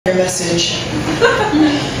Your message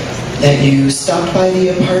that you stopped by the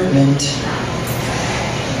apartment.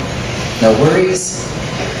 No worries,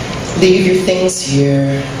 leave your things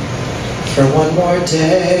here for one more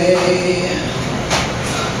day.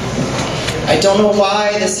 I don't know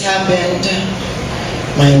why this happened.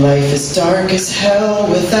 My life is dark as hell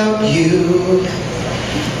without you.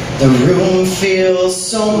 The room feels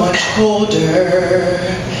so much colder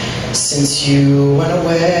since you went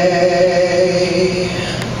away.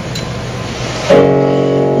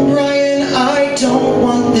 Brian, I don't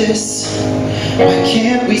want this. Why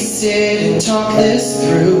can't we sit and talk this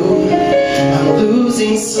through? I'm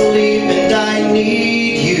losing sleep and I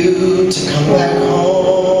need you to come back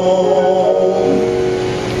home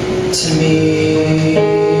to me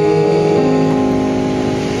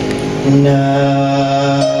now.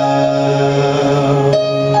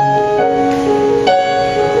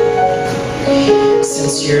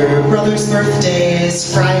 Since your brother's birthday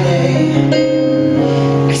is Friday,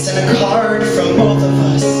 I sent a card from both of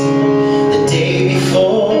us. The day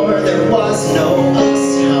before there was no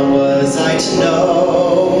us. How was I to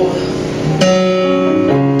know?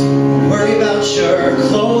 Don't worry about your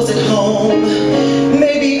clothes at home.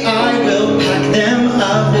 Maybe I will pack them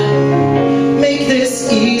up. Make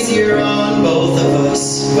this easier on both of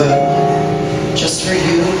us. Well, just for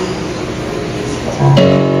you.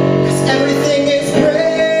 'Cause everything is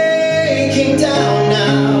breaking down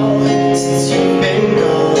now since you've been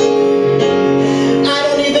gone. I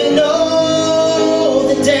don't even know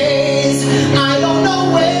the days. I don't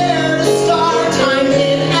know where to start. I'm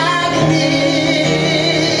in agony.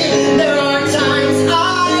 There are times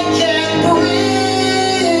I can't breathe.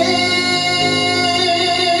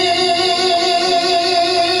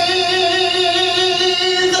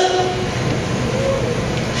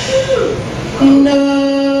 No.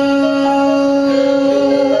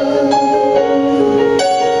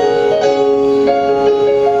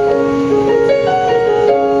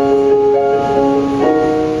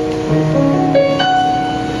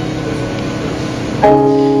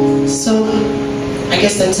 So, I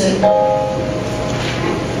guess that's it.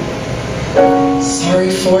 Sorry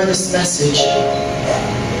for this message.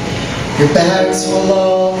 Your bags will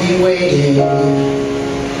all be waiting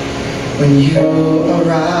when you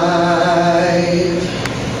arrive.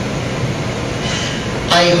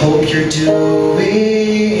 I hope you're doing